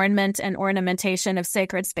the adornment and ornamentation of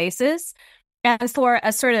sacred spaces, and for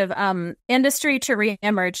a sort of industry to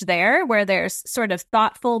reemerge there, where there's sort of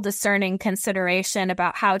thoughtful, discerning consideration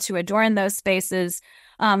about how to adorn those spaces,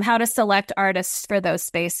 how to select artists for those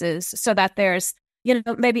spaces, so that there's,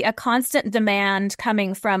 maybe a constant demand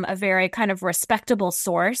coming from a very kind of respectable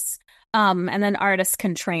source. And then artists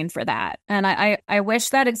can train for that. And I wish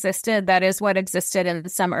that existed. That is what existed in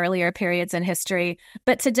some earlier periods in history.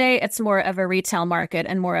 But today it's more of a retail market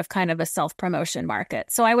and more of kind of a self-promotion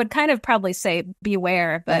market. So I would kind of probably say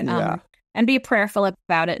beware, but and be prayerful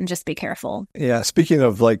about it and just be careful. Yeah. Speaking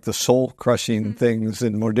of like the soul-crushing things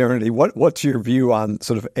in modernity, what's your view on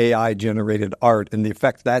sort of AI-generated art and the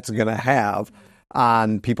effect that's going to have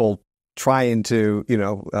on people trying to,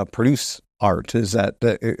 produce art? Is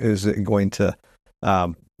it going to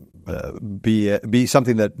be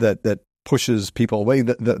something that pushes people away?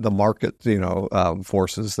 The market,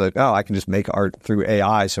 forces that I can just make art through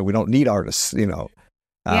AI, so we don't need artists.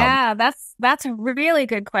 Yeah, that's a really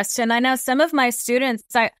good question. I know some of my students,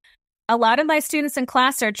 a lot of my students in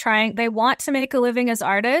class are trying. They want to make a living as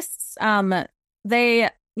artists. They.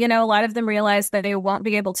 A lot of them realize that they won't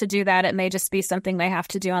be able to do that. It may just be something they have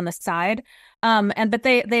to do on the side. But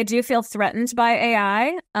they do feel threatened by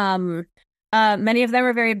AI. Many of them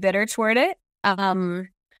are very bitter toward it. And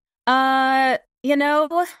I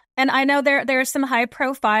know there are some high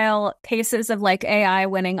profile cases of like AI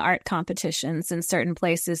winning art competitions in certain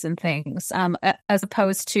places and things, as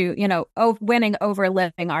opposed to, winning over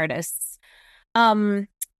living artists.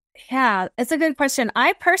 Yeah, it's a good question.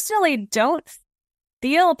 I personally don't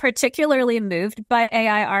feel particularly moved by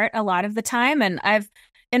AI art a lot of the time. And I've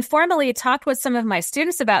informally talked with some of my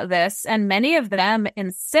students about this, and many of them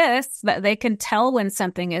insist that they can tell when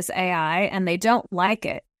something is AI and they don't like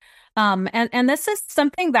it. And this is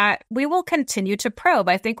something that we will continue to probe.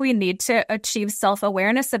 I think we need to achieve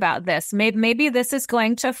self-awareness about this. Maybe this is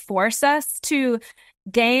going to force us to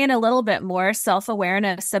gain a little bit more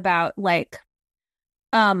self-awareness about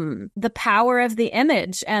the power of the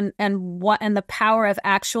image and the power of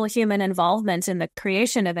actual human involvement in the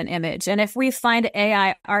creation of an image. And if we find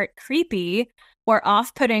AI art creepy or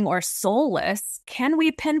off-putting or soulless, can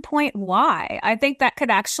we pinpoint why? I think that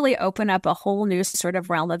could actually open up a whole new sort of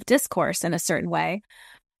realm of discourse in a certain way.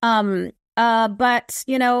 But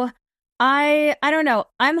I don't know.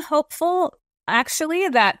 I'm hopeful actually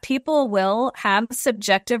that people will have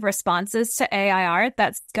subjective responses to AI art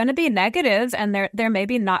that's going to be negative, and they're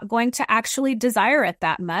maybe not going to actually desire it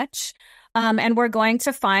that much. And we're going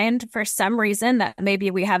to find, for some reason that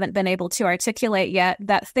maybe we haven't been able to articulate yet,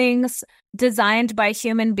 that things designed by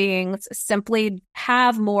human beings simply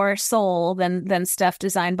have more soul than stuff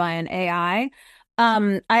designed by an AI.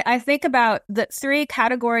 I think about the three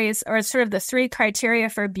categories, or sort of the three criteria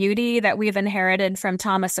for beauty that we've inherited from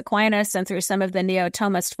Thomas Aquinas and through some of the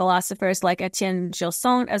neo-Thomist philosophers like Etienne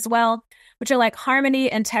Gilson as well, which are like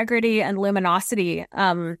harmony, integrity, and luminosity.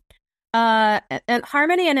 And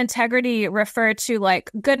harmony and integrity refer to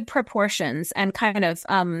like good proportions and kind of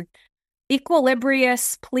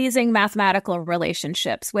equilibrious, pleasing mathematical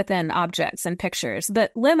relationships within objects and pictures.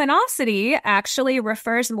 But luminosity actually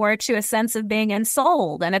refers more to a sense of being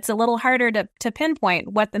ensouled, and it's a little harder to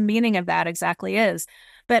pinpoint what the meaning of that exactly is.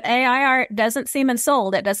 But AI art doesn't seem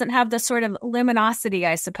ensouled. It doesn't have the sort of luminosity,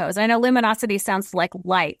 I suppose. I know luminosity sounds like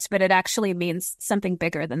light, but it actually means something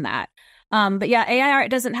bigger than that. But yeah, AI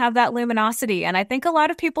art doesn't have that luminosity. And I think a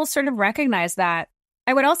lot of people sort of recognize that.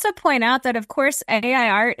 I would also point out that, of course, AI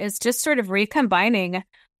art is just sort of recombining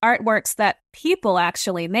artworks that people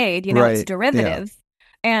actually made. You know, Right. it's derivative.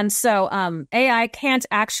 And so AI can't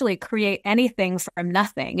actually create anything from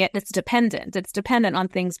nothing. It's dependent. It's dependent on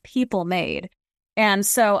things people made. And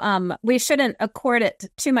so we shouldn't accord it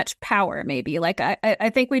too much power, maybe. Like, I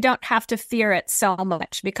think we don't have to fear it so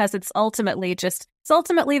much because it's ultimately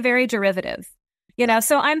very derivative. You know,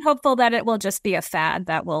 so I'm hopeful that it will just be a fad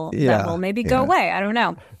that will maybe go away. I don't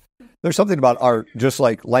know. There's something about art, just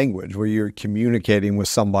like language, where you're communicating with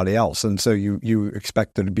somebody else. And so you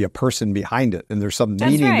expect there to be a person behind it. And there's some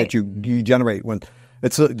meaning that you generate when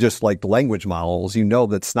it's just like the language models. You know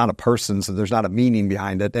that's not a person, so there's not a meaning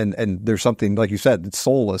behind it. And there's something, like you said, that's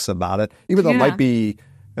soulless about it, even though it might be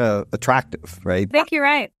attractive, right? I think you're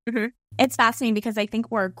right. Mm-hmm. It's fascinating because I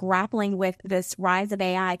think we're grappling with this rise of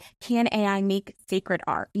AI. Can AI make sacred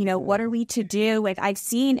art? You know, what are we to do with, I've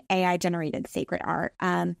seen AI generated sacred art.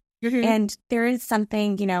 And there is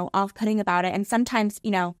something, you know, off-putting about it. And sometimes,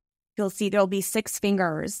 you know, you'll see there'll be 6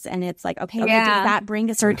 fingers and it's like, okay, does that bring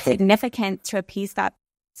a certain significance to a piece that's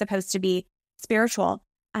supposed to be spiritual?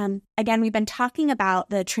 Again, we've been talking about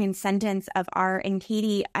the transcendence of art. And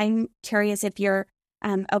Katie, I'm curious if you're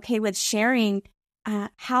okay with sharing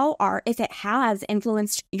how art, if it has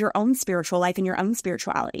influenced your own spiritual life and your own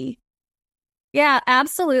spirituality. Yeah,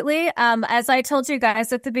 absolutely. As I told you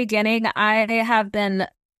guys at the beginning, I have been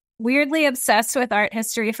weirdly obsessed with art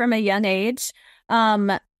history from a young age.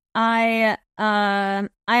 I am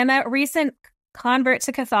a recent convert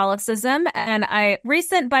to Catholicism, and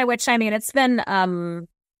recent by which I mean it's been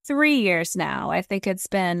 3 years now. I think it's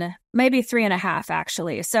been maybe 3.5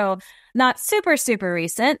 actually. So not super, super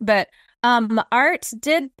recent, but art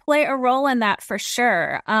did play a role in that for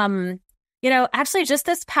sure. You know, actually just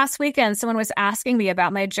this past weekend, someone was asking me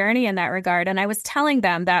about my journey in that regard. And I was telling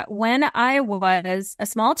them that when I was a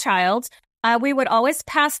small child, we would always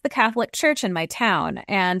pass the Catholic church in my town.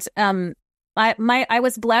 And I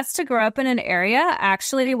was blessed to grow up in an area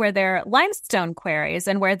actually where there are limestone quarries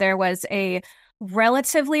and where there was a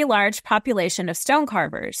relatively large population of stone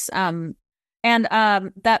carvers. And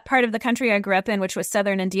that part of the country I grew up in, which was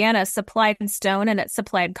southern Indiana, supplied stone and it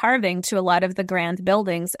supplied carving to a lot of the grand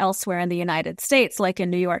buildings elsewhere in the United States, like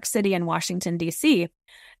in New York City and Washington, D.C.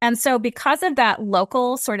 And so because of that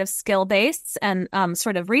local sort of skill base and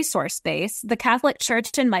sort of resource base, the Catholic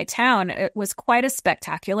Church in my town, it was quite a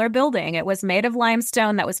spectacular building. It was made of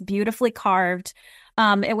limestone that was beautifully carved.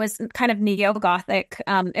 It was kind of neo-Gothic.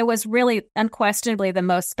 It was really unquestionably the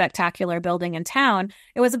most spectacular building in town.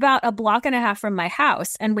 It was about a block and a half from my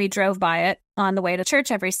house, and we drove by it on the way to church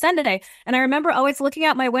every Sunday. And I remember always looking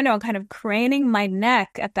out my window and kind of craning my neck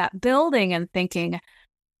at that building and thinking,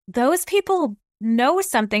 those people know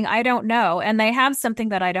something I don't know, and they have something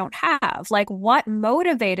that I don't have. Like, what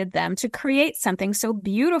motivated them to create something so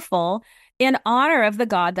beautiful in honor of the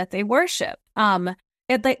God that they worship? I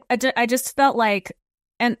just felt like,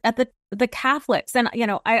 and at the Catholics, and you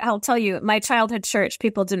know, I'll tell you, my childhood church,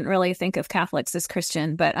 people didn't really think of Catholics as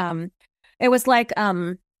Christian, but it was like,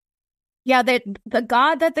 the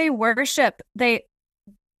God that they worship,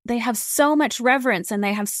 they have so much reverence and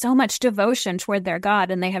they have so much devotion toward their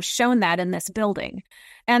God, and they have shown that in this building.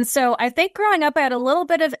 And so I think growing up, I had a little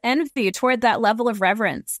bit of envy toward that level of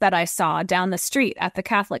reverence that I saw down the street at the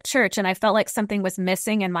Catholic Church, and I felt like something was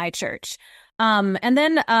missing in my church. And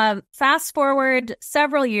then fast forward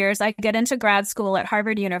several years, I get into grad school at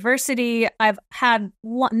Harvard University. I've had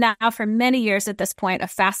now for many years at this point a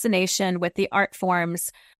fascination with the art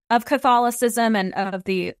forms of Catholicism and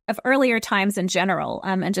of earlier times in general,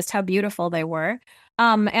 and just how beautiful they were.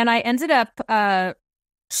 And I ended up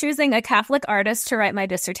choosing a Catholic artist to write my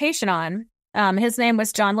dissertation on. His name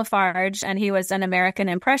was John Lafarge, and he was an American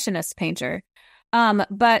Impressionist painter. So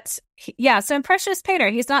Impressionist painter,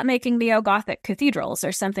 he's not making neo-Gothic cathedrals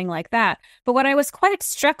or something like that. But what I was quite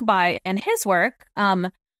struck by in his work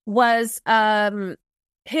was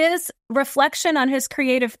his reflection on his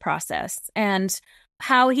creative process and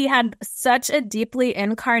how he had such a deeply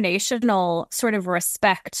incarnational sort of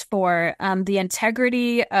respect for the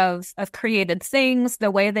integrity of created things,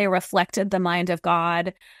 the way they reflected the mind of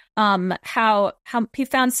God. how he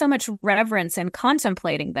found so much reverence in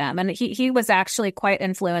contemplating them. And he was actually quite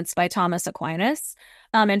influenced by Thomas Aquinas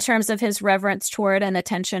in terms of his reverence toward and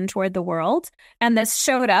attention toward the world. And this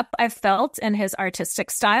showed up, I felt, in his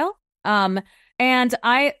artistic style. And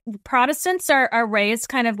Protestants are raised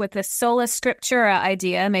kind of with this sola scriptura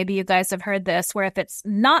idea. Maybe you guys have heard this, where if it's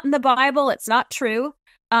not in the Bible, it's not true.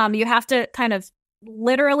 You have to kind of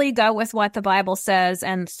literally go with what the Bible says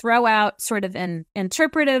and throw out sort of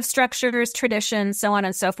interpretive structures, traditions, so on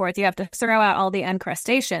and so forth. You have to throw out all the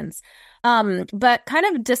encrustations. But kind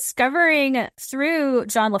of discovering through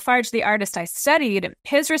John Lafarge, the artist I studied,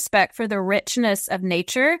 his respect for the richness of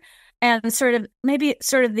nature and sort of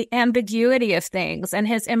the ambiguity of things, and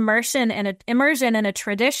his immersion in a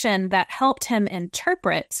tradition that helped him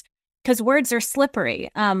interpret, because words are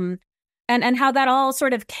slippery. And how that all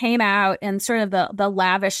sort of came out in sort of the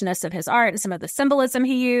lavishness of his art and some of the symbolism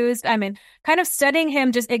he used. I mean, kind of studying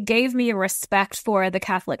him, it gave me a respect for the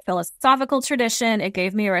Catholic philosophical tradition. It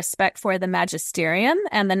gave me a respect for the magisterium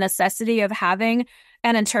and the necessity of having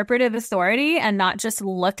an interpretive authority and not just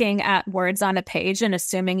looking at words on a page and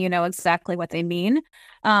assuming you know exactly what they mean.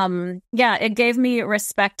 It gave me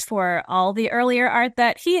respect for all the earlier art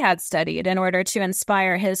that he had studied in order to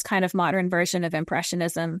inspire his kind of modern version of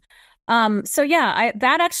Impressionism.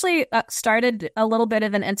 That actually started a little bit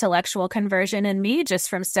of an intellectual conversion in me just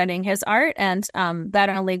from studying his art, and that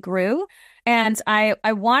only grew. And I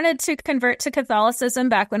wanted to convert to Catholicism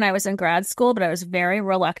back when I was in grad school, but I was very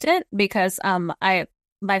reluctant because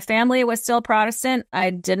my family was still Protestant. I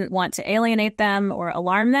didn't want to alienate them or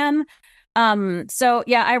alarm them.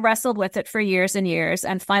 I wrestled with it for years and years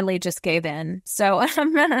and finally just gave in. So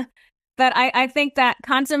But I think that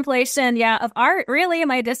contemplation, of art, really,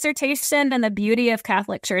 my dissertation and the beauty of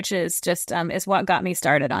Catholic churches just is what got me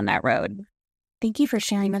started on that road. Thank you for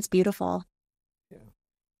sharing. That's beautiful. Yeah.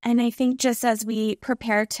 And I think just as we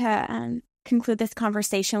prepare to conclude this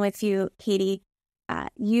conversation with you, Katie,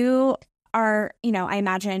 you are, I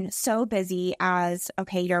imagine, so busy as,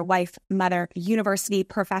 your wife, mother, university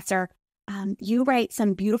professor. You write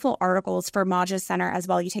some beautiful articles for Maja Center as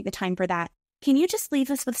well. You take the time for that. Can you just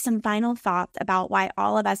leave us with some final thoughts about why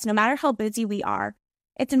all of us, no matter how busy we are,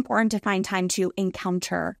 it's important to find time to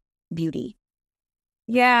encounter beauty?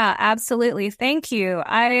 Yeah, absolutely. Thank you.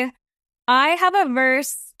 I have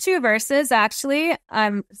two verses, actually.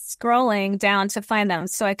 I'm scrolling down to find them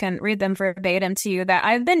so I can read them verbatim to you, that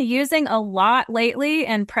I've been using a lot lately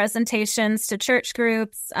in presentations to church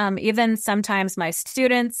groups, even sometimes my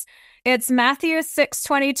students. It's Matthew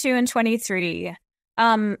 6:22 and 23.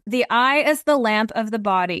 The eye is the lamp of the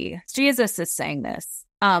body. Jesus is saying this.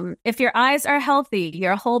 If your eyes are healthy,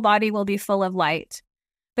 your whole body will be full of light.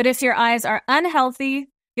 But if your eyes are unhealthy,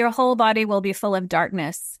 your whole body will be full of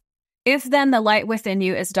darkness. If then the light within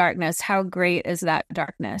you is darkness, how great is that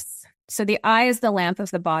darkness? So the eye is the lamp of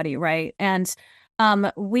the body, right? And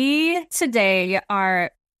we today are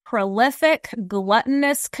prolific,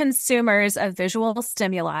 gluttonous consumers of visual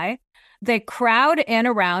stimuli. They crowd in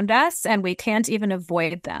around us and we can't even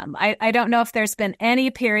avoid them. I don't know if there's been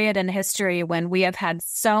any period in history when we have had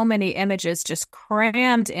so many images just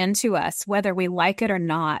crammed into us, whether we like it or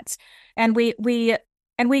not. And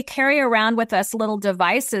we carry around with us little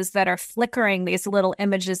devices that are flickering these little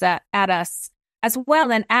images at us as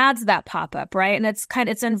well, and ads that pop up, right? And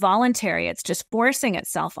it's involuntary. It's just forcing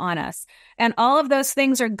itself on us. And all of those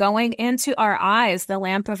things are going into our eyes, the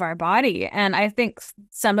lamp of our body. And I think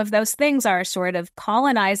some of those things are sort of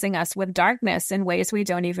colonizing us with darkness in ways we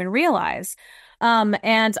don't even realize.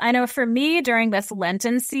 And I know for me, during this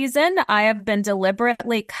Lenten season, I have been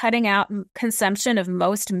deliberately cutting out consumption of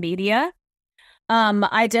most media.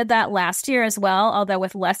 I did that last year as well, although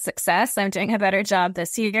with less success. I'm doing a better job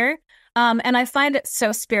this year. And I find it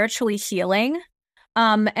so spiritually healing.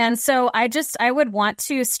 And so I would want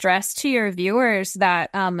to stress to your viewers that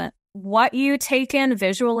what you take in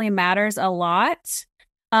visually matters a lot.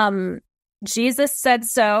 Jesus said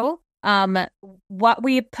so. What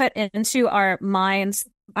we put into our minds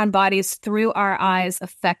and bodies through our eyes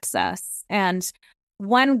affects us. And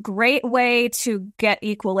one great way to get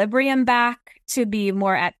equilibrium back, to be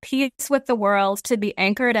more at peace with the world, to be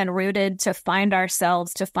anchored and rooted, to find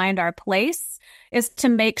ourselves, to find our place, is to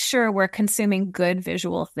make sure we're consuming good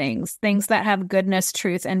visual things that have goodness,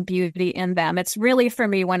 truth, and beauty in them. It's really, for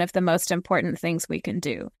me, one of the most important things we can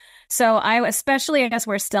do. So especially as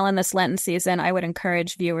we're still in this Lenten season, I would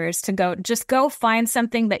encourage viewers to go find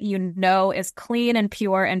something that you know is clean and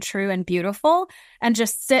pure and true and beautiful, and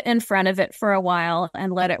just sit in front of it for a while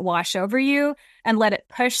and let it wash over you and let it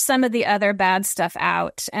push some of the other bad stuff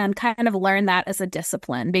out, and kind of learn that as a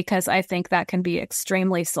discipline, because I think that can be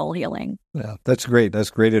extremely soul healing. Yeah, that's great. That's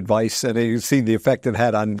great advice. And you see the effect it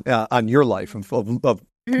had on your life of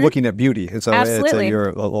looking at beauty. So Absolutely.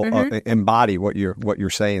 It's embody what you're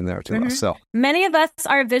saying there to us. So many of us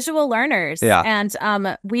are visual learners,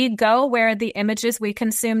 and we go where the images we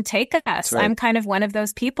consume take us. Right. I'm kind of one of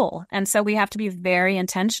those people, and so we have to be very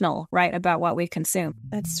intentional, right, about what we consume.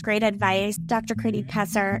 That's great advice, Dr. Katie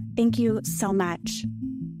Kresser. Thank you so much.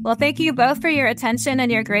 Well, thank you both for your attention and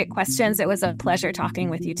your great questions. It was a pleasure talking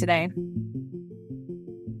with you today.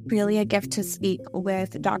 Really a gift to speak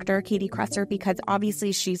with Dr. Katie Kresser, because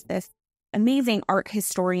obviously she's this amazing art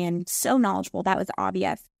historian, so knowledgeable, that was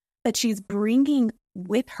obvious, but she's bringing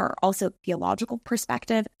with her also theological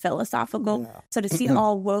perspective, philosophical. Yeah. So to see it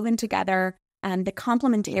all woven together and the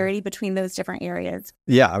complementarity between those different areas.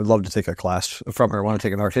 Yeah, I would love to take a class from her. I want to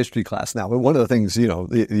take an art history class now. But one of the things,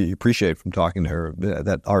 you appreciate from talking to her,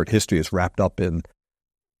 that art history is wrapped up in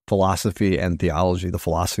philosophy and theology, the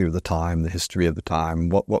philosophy of the time, the history of the time,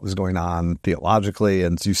 what was going on theologically.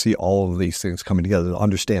 And you see all of these things coming together. To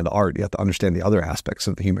understand art, you have to understand the other aspects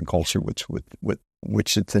of the human culture,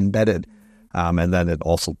 which it's embedded. And then it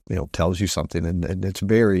also, tells you something. And it's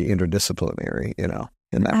very interdisciplinary,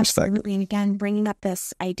 in that Absolutely. respect. Absolutely. And again, bringing up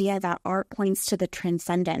this idea that art points to the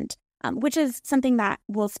transcendent, which is something that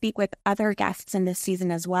we'll speak with other guests in this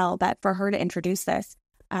season as well. But for her to introduce this,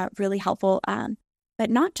 really helpful. But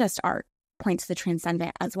not just art points to the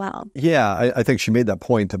transcendent as well. Yeah, I think she made that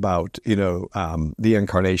point about, the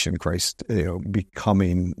incarnation, Christ,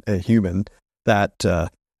 becoming a human, that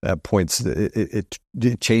points, it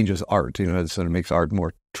changes art, it sort of makes art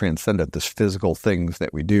more transcendent. This physical things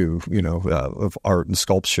that we do, of art and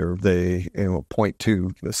sculpture, they point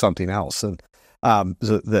to something else. And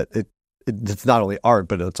so that it's not only art,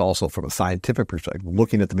 but it's also from a scientific perspective,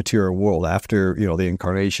 looking at the material world after, the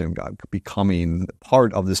incarnation, God becoming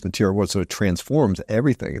part of this material world. So it transforms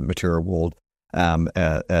everything in the material world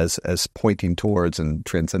as pointing towards and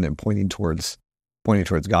transcendent, pointing towards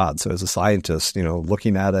God. So as a scientist,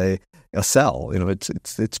 looking at a cell,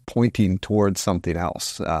 it's pointing towards something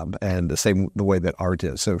else. And the way that art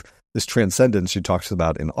is. So this transcendence she talks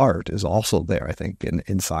about in art is also there, I think,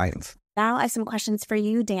 in science. Now I have some questions for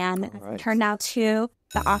you, Dan. Right. Turn now to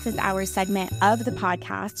the office hours segment of the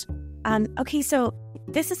podcast. Okay, so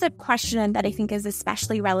this is a question that I think is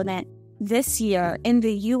especially relevant this year. In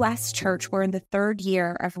the U.S. Church, we're in the third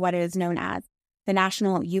year of what is known as the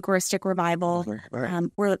National Eucharistic Revival. Right.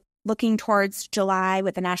 We're looking towards July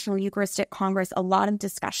with the National Eucharistic Congress, a lot of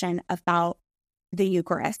discussion about the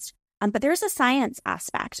Eucharist. But there's a science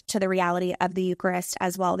aspect to the reality of the Eucharist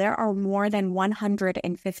as well. There are more than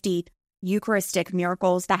 150 Eucharistic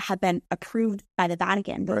miracles that have been approved by the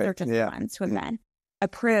Vatican. Those are just the ones who have been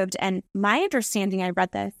approved. And my understanding, I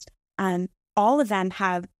read this, all of them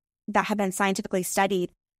that have been scientifically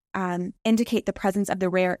studied indicate the presence of the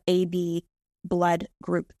rare AB blood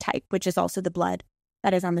group type, which is also the blood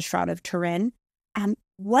that is on the Shroud of Turin.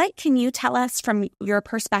 What can you tell us from your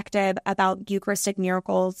perspective about Eucharistic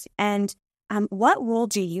miracles, and what role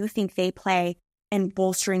do you think they play in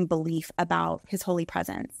bolstering belief about His holy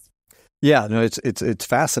presence? Yeah, no, it's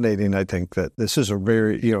fascinating. I think that this is a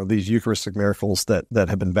very, these Eucharistic miracles that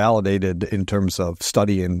have been validated in terms of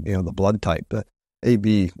studying, the blood type. The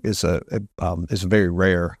AB is a very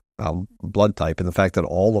rare blood type, and the fact that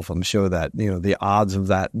all of them show that, the odds of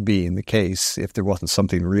that being the case, if there wasn't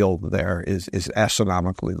something real there, is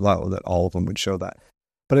astronomically low. That all of them would show that.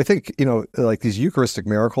 But I think, like these Eucharistic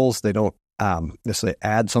miracles, they don't necessarily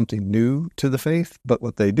add something new to the faith, but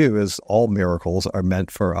what they do is all miracles are meant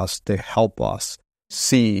for us to help us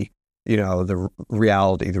see, the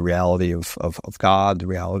reality of God, the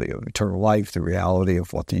reality of eternal life, the reality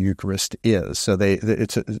of what the Eucharist is. So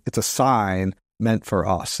it's a sign meant for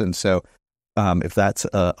us, and so if that's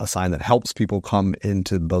a sign that helps people come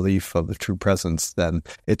into belief of the true presence, then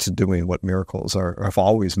it's doing what miracles have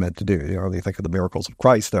always meant to do. You think of the miracles of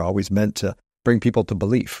Christ; they're always meant to bring people to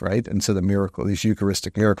belief, right? And so these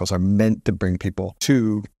Eucharistic miracles are meant to bring people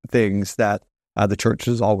to things that the church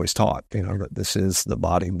has always taught, that this is the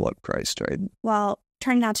body and blood of Christ, right? Well,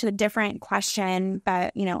 turning now to a different question,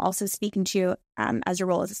 but, also speaking to you as your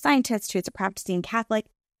role as a scientist, who is a practicing Catholic,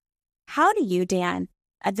 how do you, Dan,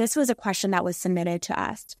 this was a question that was submitted to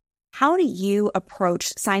us, how do you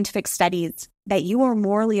approach scientific studies that you are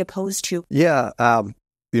morally opposed to? Yeah,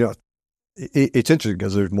 it's interesting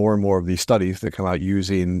because there's more and more of these studies that come out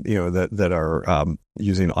using, that are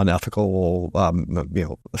using unethical,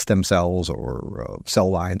 stem cells or cell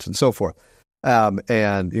lines and so forth. So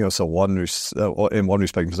in one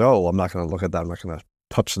respect, says, oh, I'm not going to look at that. I'm not going to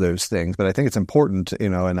touch those things. But I think it's important,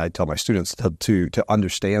 and I tell my students to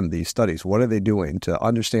understand these studies. What are they doing? To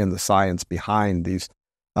understand the science behind these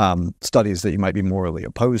studies that you might be morally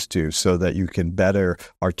opposed to, so that you can better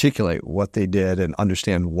articulate what they did and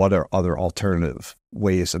understand what are other alternative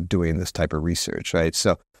ways of doing this type of research, right?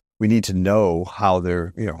 So we need to know how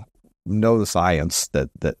they're, know the science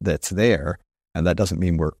that's there. And that doesn't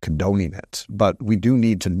mean we're condoning it, but we do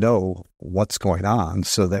need to know what's going on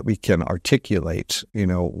so that we can articulate,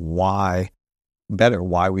 why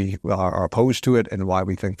we are opposed to it and why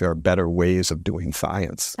we think there are better ways of doing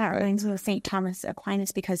science. That reminds me of St. Thomas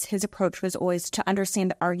Aquinas, because his approach was always to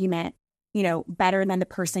understand the argument, better than the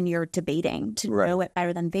person you're debating, to know it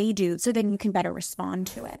better than they do, so then you can better respond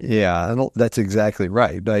to it. Yeah, and that's exactly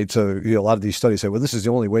right. So a lot of these studies say, well, this is the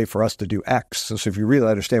only way for us to do X. So if you really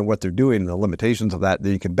understand what they're doing and the limitations of that,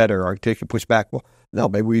 then you can better articulate, push back. Well, no,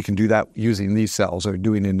 maybe we can do that using these cells or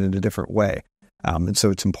doing it in a different way. And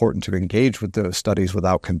so it's important to engage with those studies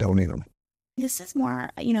without condoning them. This is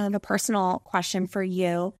more, of a personal question for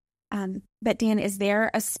you. But Dan, is there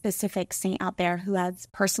a specific saint out there who has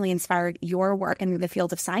personally inspired your work in the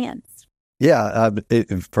field of science? Yeah,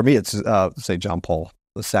 for me, it's St. John Paul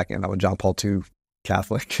II. I'm a John Paul II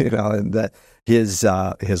Catholic, and that his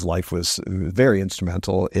life was very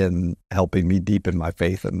instrumental in helping me deepen my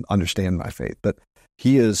faith and understand my faith. But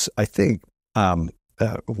he is, I think,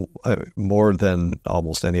 more than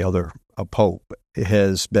almost any other pope,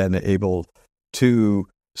 has been able to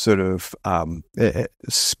sort of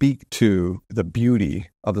speak to the beauty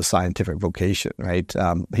of the scientific vocation, right?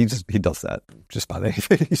 He does that just about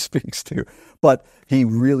anything he speaks to, but he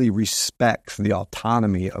really respects the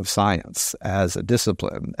autonomy of science as a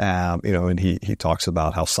discipline. And he talks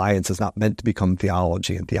about how science is not meant to become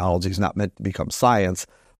theology, and theology is not meant to become science,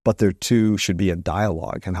 but their two should be in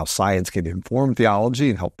dialogue, and how science can inform theology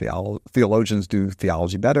and help theologians do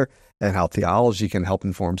theology better, and how theology can help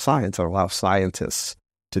inform science or allow scientists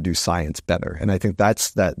to do science better. And I think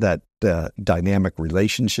that's that dynamic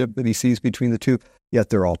relationship that he sees between the two, yet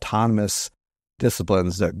they're autonomous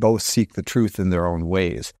disciplines that both seek the truth in their own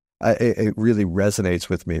ways. It really resonates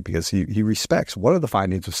with me because he respects what are the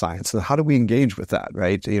findings of science and how do we engage with that,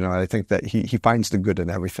 right? I think that he finds the good in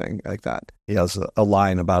everything like that. He has a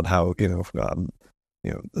line about how, the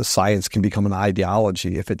science can become an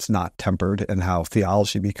ideology if it's not tempered, and how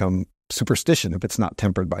theology become superstition if it's not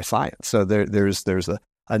tempered by science. So there's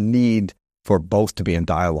a need for both to be in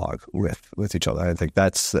dialogue with each other. I think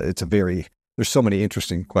there's so many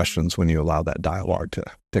interesting questions when you allow that dialogue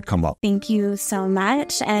to come up. Thank you so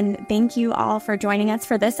much. And thank you all for joining us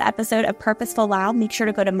for this episode of Purposeful Lab. Make sure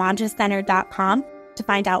to go to manjacenter.com to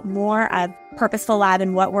find out more of Purposeful Lab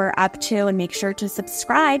and what we're up to, and make sure to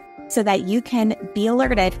subscribe so that you can be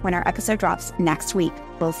alerted when our episode drops next week.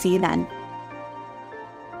 We'll see you then.